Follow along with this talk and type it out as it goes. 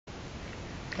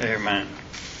Amen.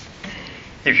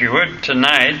 If you would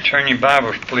tonight, turn your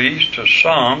Bibles please to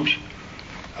Psalms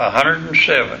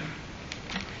 107.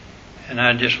 And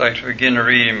I'd just like to begin to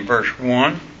read in verse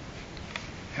 1.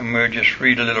 And we'll just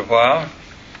read a little while,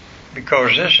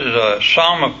 because this is a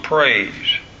psalm of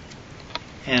praise.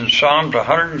 In Psalms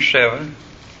 107,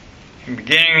 and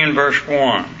beginning in verse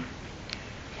 1.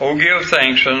 O give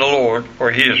thanks unto the Lord,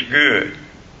 for he is good,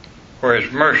 for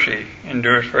his mercy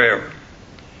endureth forever.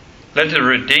 Let the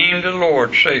redeemed of the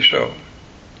Lord say so,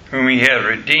 whom he hath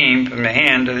redeemed from the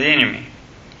hand of the enemy,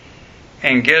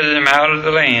 and gathered them out of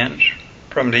the lands,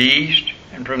 from the east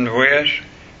and from the west,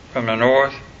 from the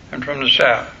north and from the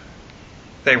south.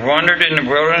 They wandered in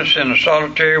the wilderness in a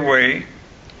solitary way.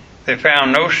 They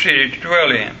found no city to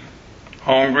dwell in.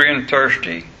 Hungry and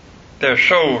thirsty, their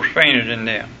souls fainted in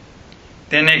them.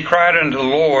 Then they cried unto the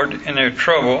Lord in their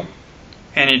trouble,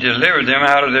 and he delivered them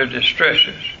out of their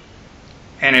distresses.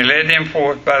 And he led them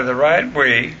forth by the right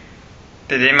way,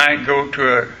 that they might go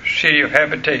to a city of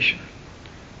habitation.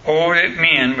 Oh, that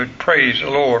men would praise the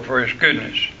Lord for his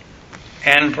goodness,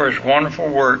 and for his wonderful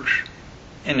works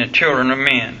in the children of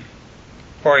men.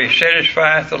 For he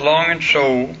satisfieth the longing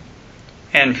soul,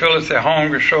 and filleth the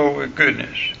hungry soul with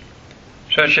goodness.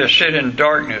 Such as sit in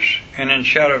darkness and in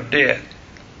shadow of death,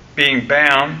 being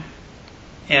bound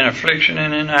in affliction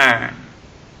and in iron,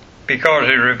 because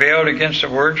they rebelled against the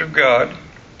words of God,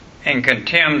 and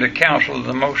contemned the counsel of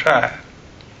the Most High.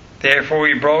 Therefore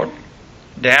he brought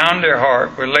down their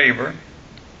heart with labor.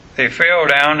 They fell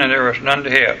down, and there was none to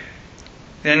help.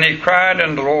 Then they cried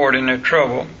unto the Lord in their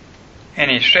trouble, and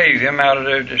he saved them out of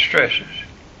their distresses.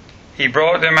 He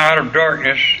brought them out of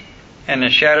darkness and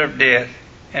the shadow of death,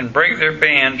 and brake their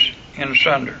bands in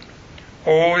asunder.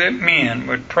 Oh, that men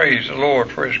would praise the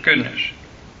Lord for his goodness,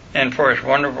 and for his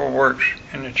wonderful works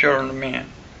in the children of men.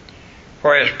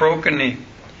 For he has broken the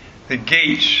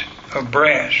gates of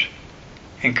brass,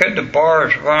 and cut the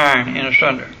bars of iron in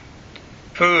asunder.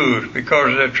 Fools,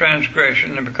 because of their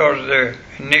transgression and because of their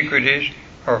iniquities,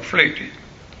 are afflicted.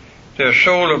 Their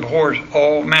soul abhors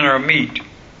all manner of meat,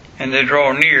 and they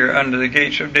draw near unto the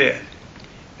gates of death.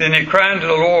 Then they cry unto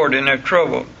the Lord in their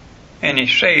trouble, and he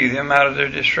saved them out of their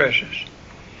distresses.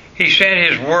 He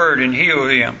sent his word and healed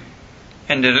them,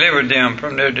 and delivered them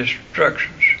from their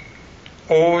destructions.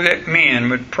 Oh, that men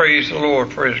would praise the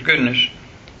Lord for his goodness,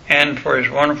 and for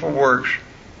his wonderful works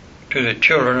to the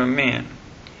children of men.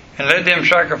 And let them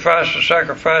sacrifice the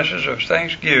sacrifices of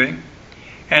thanksgiving,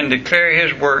 and declare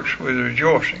his works with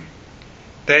rejoicing.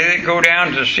 They that go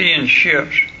down to the sea in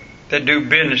ships, that do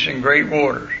business in great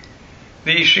waters,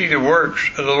 these see the works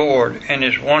of the Lord, and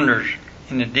his wonders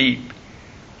in the deep.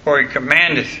 For he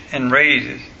commandeth and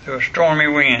raiseth a stormy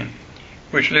wind,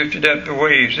 which lifted up the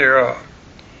waves thereof.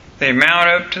 They mount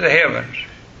up to the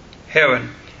heaven,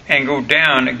 and go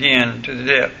down again to the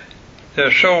depth.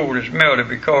 Their soul is melted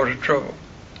because of trouble.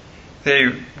 They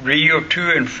reel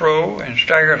to and fro, and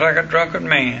stagger like a drunken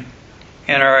man,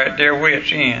 and are at their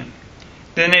wits' end.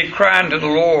 Then they cry unto the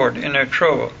Lord in their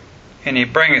trouble, and he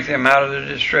bringeth them out of their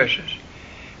distresses.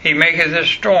 He maketh the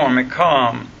storm a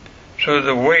calm, so that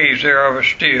the waves thereof are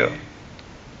still.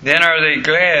 Then are they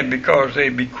glad because they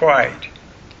be quiet,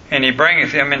 and he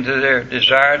bringeth them into their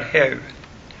desired haven.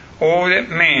 Oh, that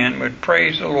man would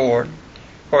praise the Lord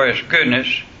for his goodness,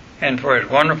 and for his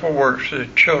wonderful works to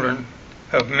the children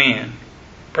of men.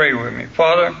 Pray with me.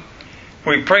 Father,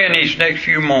 we pray in these next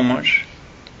few moments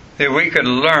that we could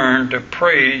learn to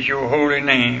praise your holy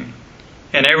name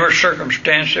in every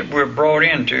circumstance that we're brought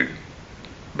into.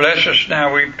 Bless us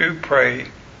now, we do pray,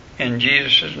 in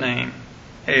Jesus' name.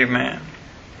 Amen.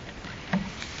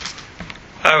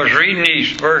 I was reading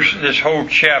these verses, this whole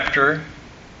chapter,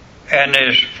 and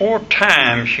there's 4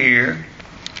 times here,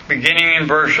 beginning in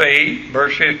verse 8,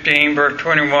 verse 15, verse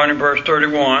 21, and verse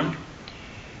 31,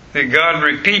 that God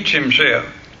repeats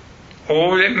himself.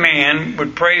 Oh, that man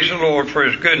would praise the Lord for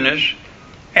his goodness,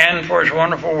 and for his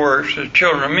wonderful works to the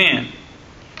children of men.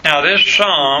 Now this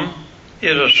psalm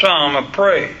is a psalm of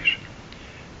praise.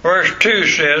 Verse 2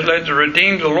 says, let the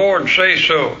redeemed of the Lord say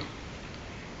so.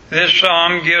 This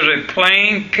psalm gives a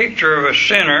plain picture of a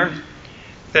sinner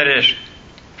that is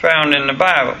found in the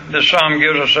Bible. This psalm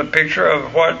gives us a picture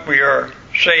of what we are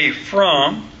saved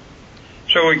from,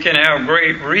 so we can have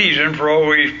great reason for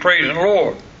always praising the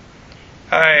Lord.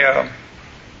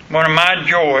 One of my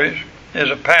joys as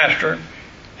a pastor,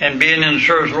 and being in the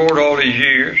service of the Lord all these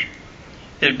years,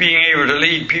 is being able to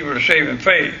lead people to saving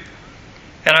faith.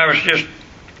 And I was just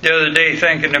the other day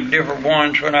thinking of different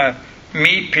ones when I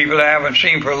meet people I haven't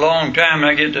seen for a long time, and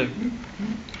I get to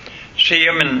see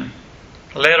them and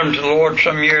led them to the Lord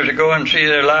some years ago and see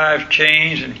their lives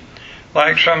change, and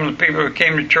like some of the people who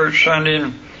came to church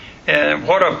Sunday, and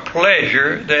what a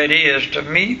pleasure that is to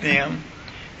meet them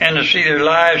and to see their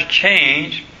lives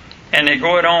change, and they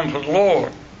go it on for the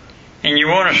Lord. And you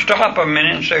want to stop a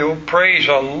minute and say, oh, praise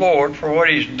the Lord for what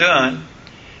He's done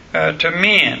to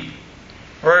men.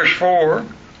 Verse 4,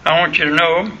 I want you to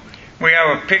know, we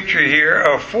have a picture here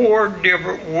of 4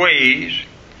 different ways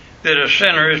that a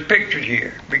sinner is pictured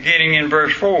here, beginning in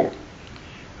verse 4.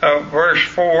 Verse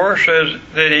 4 says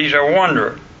that he's a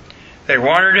wanderer. They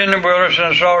wandered in the wilderness in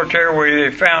a solitary way.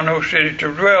 They found no city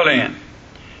to dwell in.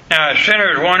 Now, a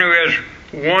sinner is one who has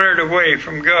wandered away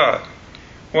from God,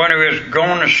 one who has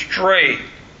gone astray.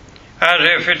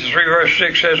 Isaiah 53 verse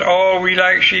 6 says, all we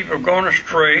like sheep have gone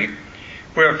astray.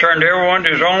 We have turned everyone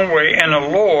to his own way, and the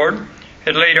Lord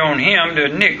had laid on him the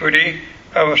iniquity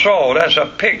of us all. That's a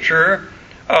picture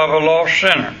of a lost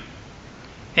sinner.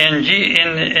 In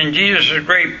Jesus'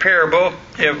 great parable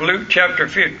of Luke chapter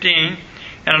 15,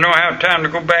 and I don't have time to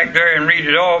go back there and read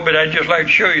it all, but I'd just like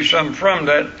to show you something from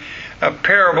that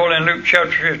parable in Luke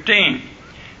chapter 15.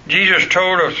 Jesus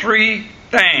told of 3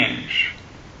 things,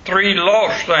 3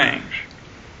 lost things: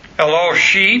 a lost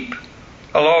sheep,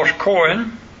 a lost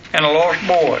coin, and a lost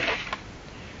boy.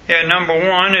 And number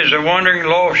 1 is a wandering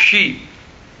lost sheep.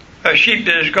 A sheep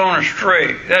that has gone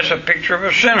astray. That's a picture of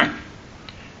a sinner.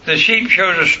 The sheep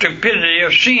shows the stupidity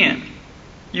of sin.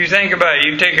 You think about it.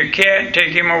 You take a cat,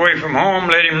 take him away from home,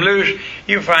 let him loose,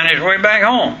 you find his way back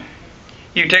home.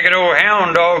 You take an old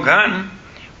hound dog hunting,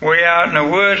 way out in the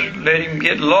woods, let him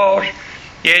get lost,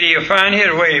 yet he'll find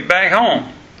his way back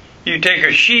home. You take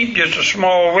a sheep just a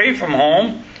small way from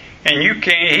home, and he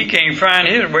can't find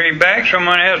his way back.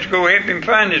 Someone has to go help him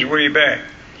find his way back.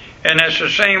 And that's the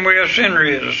same way a sinner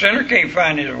is. A sinner can't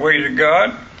find his way to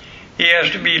God. He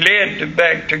has to be led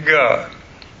back to God.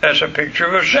 That's a picture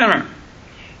of a sinner.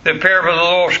 The parable of the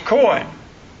lost coin.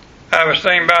 I was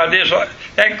thinking about this.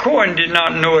 That coin did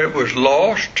not know it was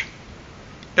lost.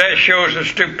 That shows the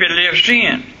stupidity of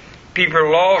sin.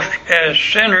 People lost as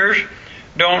sinners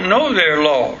don't know they're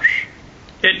lost.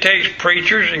 It takes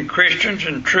preachers and Christians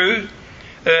and truth,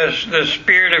 the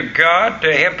Spirit of God,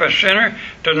 to help a sinner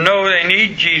to know they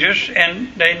need Jesus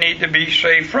and they need to be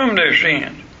saved from their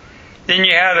sins. Then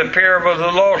you have the parable of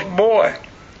the lost boy.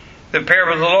 The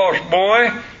parable of the lost boy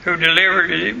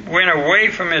who went away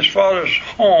from his father's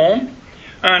home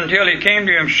until he came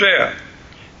to himself.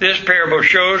 This parable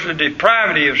shows the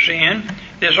depravity of sin.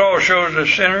 This all shows the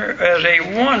sinner as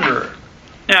a wanderer.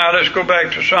 Now let's go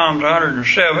back to Psalms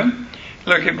 107.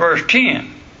 Look at verse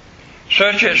 10.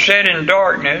 Such as sat in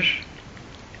darkness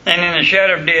and in the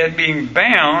shadow of death, being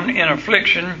bound in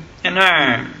affliction and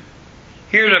iron.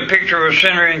 Here's a picture of a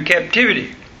sinner in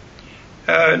captivity.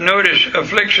 Notice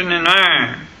affliction and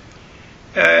iron.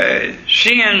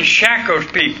 Sin shackles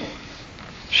people.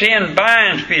 Sin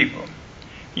binds people.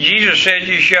 Jesus said,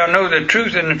 you shall know the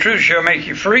truth, and the truth shall make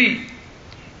you free.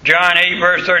 John 8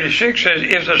 verse 36 says,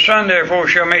 if the Son therefore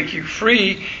shall make you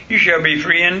free, you shall be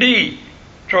free indeed.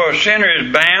 So a sinner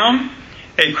is bound,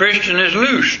 a Christian is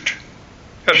loosed.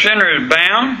 A sinner is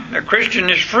bound, a Christian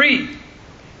is free.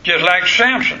 Just like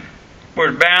Samson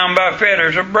was bound by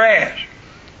fetters of brass.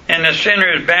 And the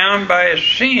sinner is bound by his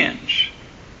sins.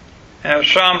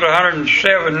 Psalms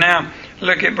 107 now,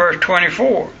 look at verse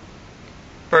 24.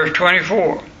 Verse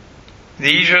 24.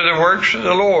 These are the works of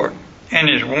the Lord, and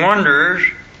His wonders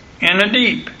in the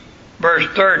deep. Verse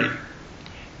 30.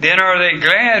 Then are they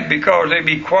glad because they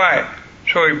be quiet,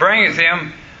 so He bringeth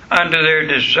them unto their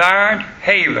desired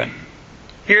haven.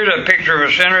 Here's a picture of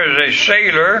a sinner as a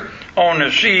sailor on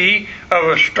the sea of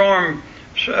a storm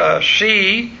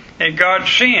sea that God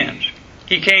sends.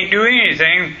 He can't do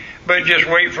anything but just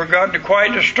wait for God to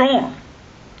quiet the storm.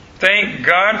 Thank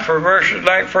God for verses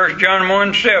like 1 John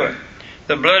 1:7.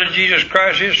 The blood of Jesus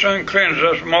Christ, His Son, cleanses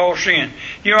us from all sin.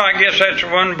 You know, I guess that's the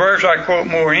one verse I quote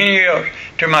more than any else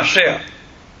to myself.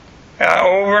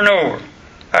 Over and over,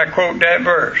 I quote that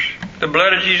verse. The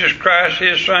blood of Jesus Christ,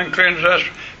 His Son, cleanses us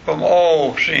from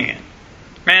all sin.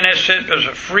 Man, that sets us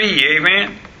free,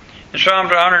 amen? In Psalms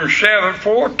 107,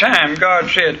 4 times God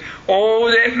said, oh,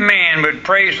 that man would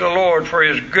praise the Lord for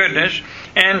His goodness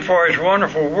and for His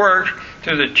wonderful works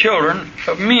to the children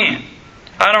of men.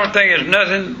 I don't think there's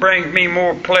nothing that brings me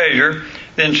more pleasure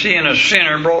than seeing a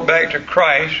sinner brought back to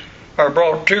Christ or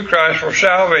brought to Christ for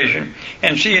salvation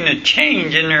and seeing a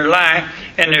change in their life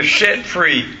and they're set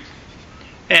free.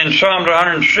 In Psalms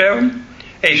 107,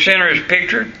 a sinner is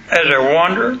pictured as a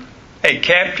wanderer, a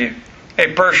captive,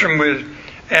 a person with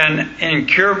an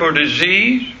incurable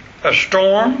disease, a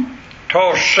storm,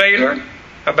 tossed sailor,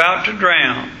 about to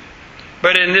drown.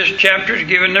 But in this chapter is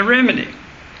given the remedy.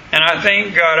 And I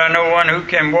thank God I know one who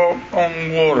can walk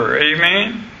on water.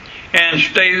 Amen. And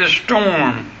stay the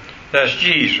storm. That's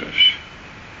Jesus.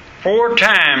 4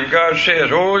 times God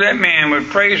says, oh, that man would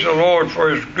praise the Lord for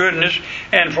his goodness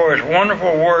and for his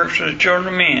wonderful works to the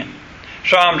children of men.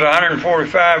 Psalms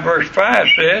 145 verse 5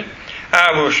 says,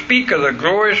 I will speak of the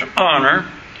glorious honor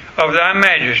of thy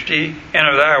majesty and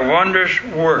of thy wondrous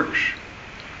works.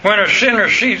 When a sinner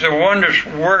sees the wondrous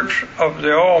works of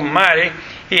the Almighty,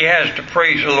 he has to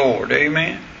praise the Lord.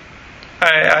 Amen.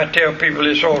 I tell people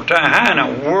this all the time. How in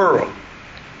the world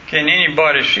can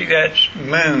anybody see that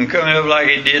moon coming up like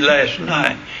it did last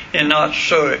night and not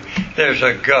saw it? There's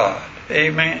a God.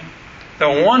 Amen. The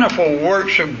wonderful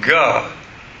works of God.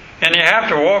 And you have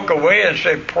to walk away and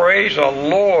say, praise the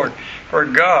Lord for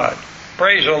God.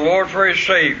 Praise the Lord for His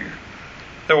Savior.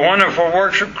 The wonderful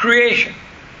works of creation.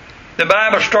 The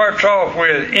Bible starts off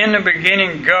with, in the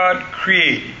beginning God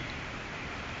created.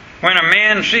 When a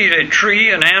man sees a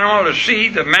tree, an animal, a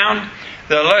seed, the mountain,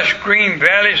 the lush green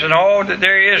valleys, and all that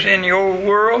there is in the old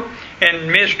world, and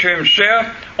admits to himself,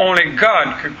 only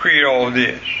God could create all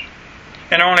this.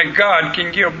 And only God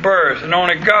can give birth, and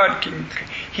only God can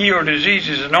heal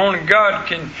diseases, and only God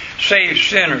can save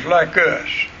sinners like us.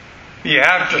 You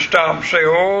have to stop and say,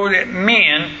 oh, that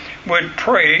men would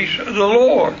praise the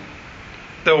Lord.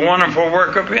 The wonderful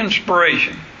work of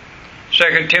inspiration.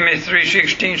 2 Timothy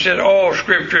 3:16 said, all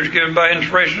Scripture is given by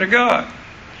inspiration of God.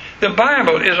 The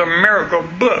Bible is a miracle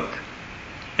book,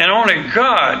 and only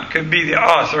God could be the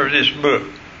author of this book.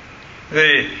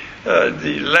 They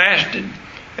lasted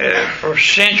for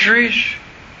centuries.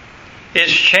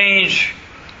 It's changed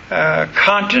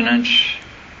continents.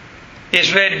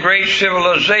 It's led great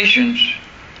civilizations.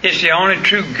 It's the only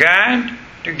true guide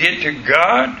to get to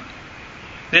God.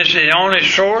 This is the only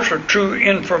source of true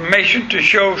information to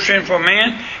show sinful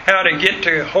man how to get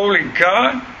to holy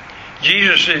God.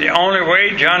 Jesus is the only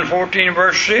way, John 14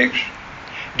 verse 6.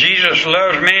 Jesus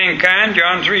loves mankind,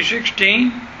 John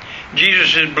 3:16.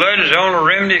 Jesus' blood is the only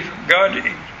remedy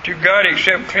to God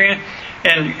except cleanse,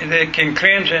 and that can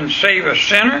cleanse and save a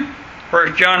sinner,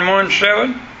 1 John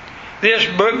 1:7. This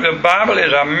book, the Bible,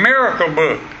 is a miracle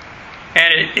book.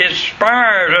 And it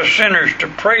inspires us sinners to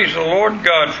praise the Lord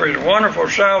God for His wonderful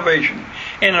salvation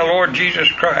in the Lord Jesus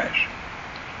Christ.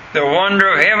 The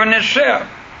wonder of heaven itself.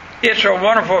 It's a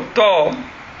wonderful thought,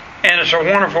 and it's a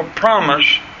wonderful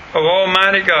promise of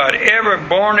Almighty God. Every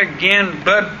born-again,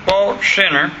 blood-bought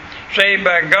sinner saved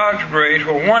by God's grace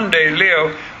will one day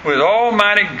live with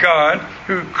Almighty God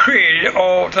who created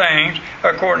all things,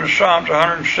 according to Psalms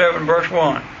 107 verse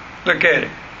 1. Look at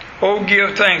it. Oh,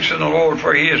 give thanks to the Lord,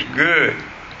 for He is good,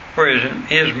 for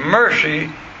His mercy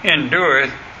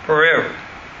endureth forever.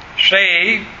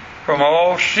 Saved from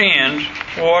all sins,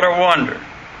 what a wonder.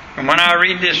 And when I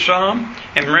read this psalm,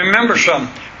 and remember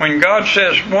something, when God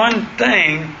says one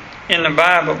thing in the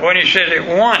Bible, when He says it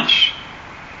once,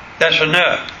 that's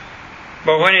enough.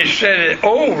 But when He says it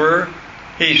over,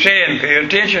 He's saying, pay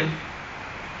attention.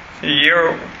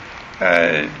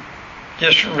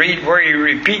 Just read where He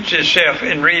repeats Himself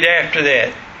and read after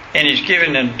that. And He's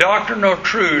giving the doctrinal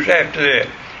truths after that.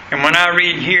 And when I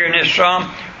read here in this psalm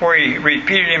where He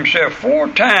repeated Himself 4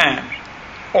 times,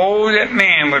 oh, that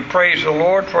man would praise the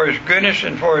Lord for His goodness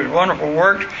and for His wonderful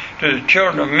works to the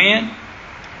children of men.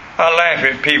 I laugh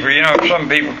at people. You know, some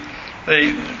people,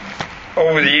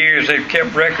 over the years, they've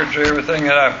kept records of everything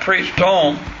that I've preached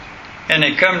on. And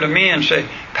they come to me and say,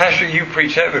 Pastor, you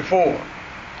preached that before.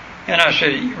 And I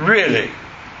said, really?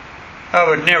 I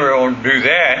would never do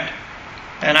that.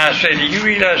 And I said, do you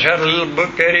realize how little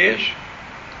book that is?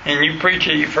 And you preach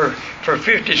it for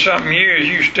 50-something years.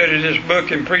 You studied this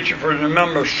book and preach it for the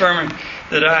number of sermons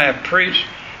that I have preached.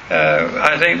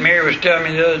 I think Mary was telling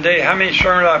me the other day how many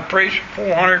sermons I preached,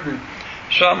 400 and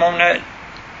something on that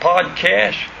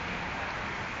podcast.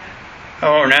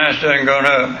 Oh, now it's done gone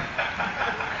up.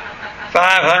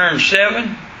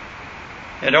 507?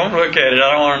 And don't look at it,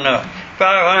 I don't want to know.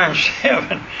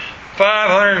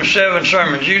 507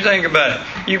 sermons. You think about it.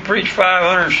 You preach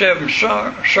 507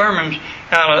 sermons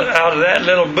out of that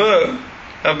little book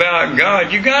about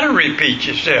God. You got to repeat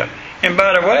yourself. And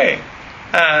by the way,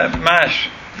 my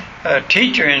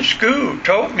teacher in school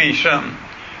taught me something.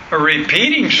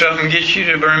 Repeating something gets you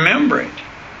to remember it.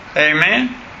 Amen?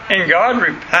 And God,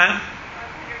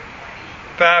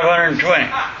 520.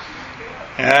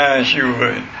 Yes, you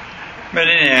would. But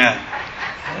anyhow,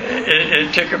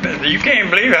 it took a bit. You can't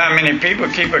believe how many people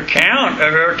keep account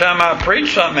of every time I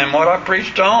preach something and what I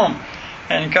preached on.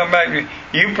 And come back,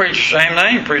 you preach the same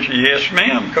thing, preacher. Yes,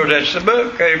 ma'am, because that's the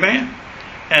book. Amen.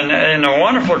 And the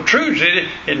wonderful truth is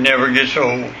it never gets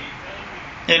old.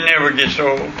 It never gets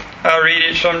old. I read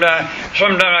it sometime.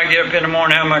 Sometime I get up in the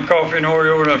morning, have my coffee and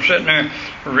Oreo, and I'm sitting there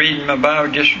reading my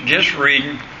Bible, just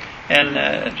reading,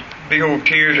 and big old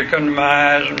tears that come to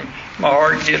my eyes, and my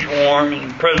heart gets warm,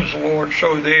 and the presence of the Lord is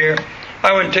so there.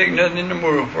 I wouldn't take nothing in the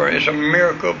world for it. It's a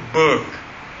miracle book,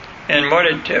 and what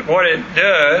it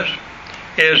does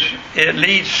is it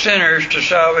leads sinners to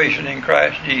salvation in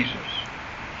Christ Jesus,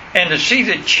 and to see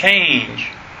the change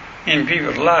in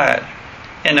people's lives.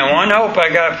 And the one hope I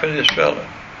got for this fellow,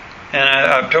 and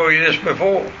I've told you this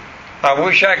before, I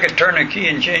wish I could turn a key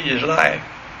and change his life,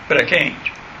 but I can't.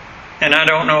 And I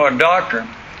don't know a doctor.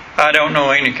 I don't know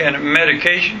any kind of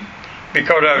medication,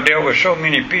 because I've dealt with so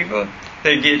many people.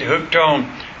 They get hooked on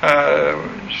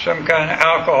some kind of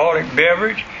alcoholic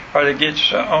beverage, or they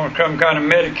get on some kind of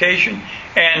medication,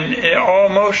 and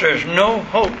almost there's no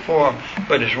hope for them,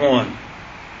 but it's one,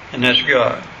 and that's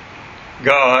God.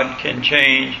 God can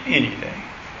change anything.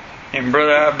 And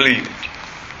brother, I believe it.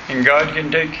 And God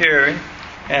can take care of him.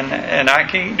 And I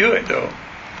can't do it though.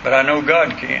 But I know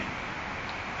God can.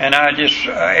 And I just,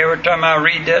 every time I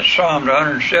read that Psalm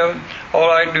 107, all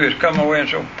I can do is come away and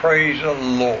say, praise the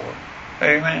Lord.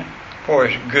 Amen. For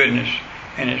his goodness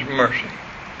and his mercy.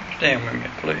 Stand with me,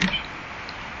 please.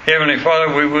 Heavenly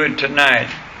Father, we would tonight,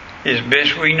 as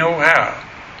best we know how,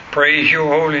 praise your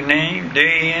holy name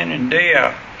day in and day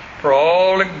out for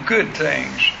all the good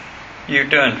things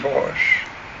you've done for us.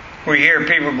 We hear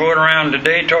people going around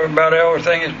today talking about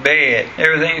everything is bad.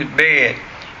 Everything is bad.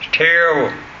 It's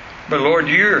terrible. But Lord,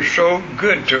 you're so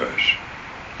good to us.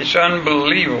 It's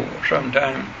unbelievable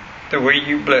sometimes the way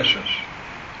you bless us.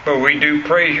 But we do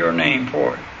praise your name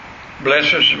for it.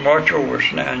 Bless us and watch over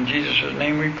us now. In Jesus'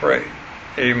 name we pray.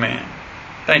 Amen.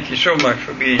 Thank you so much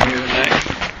for being here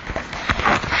tonight.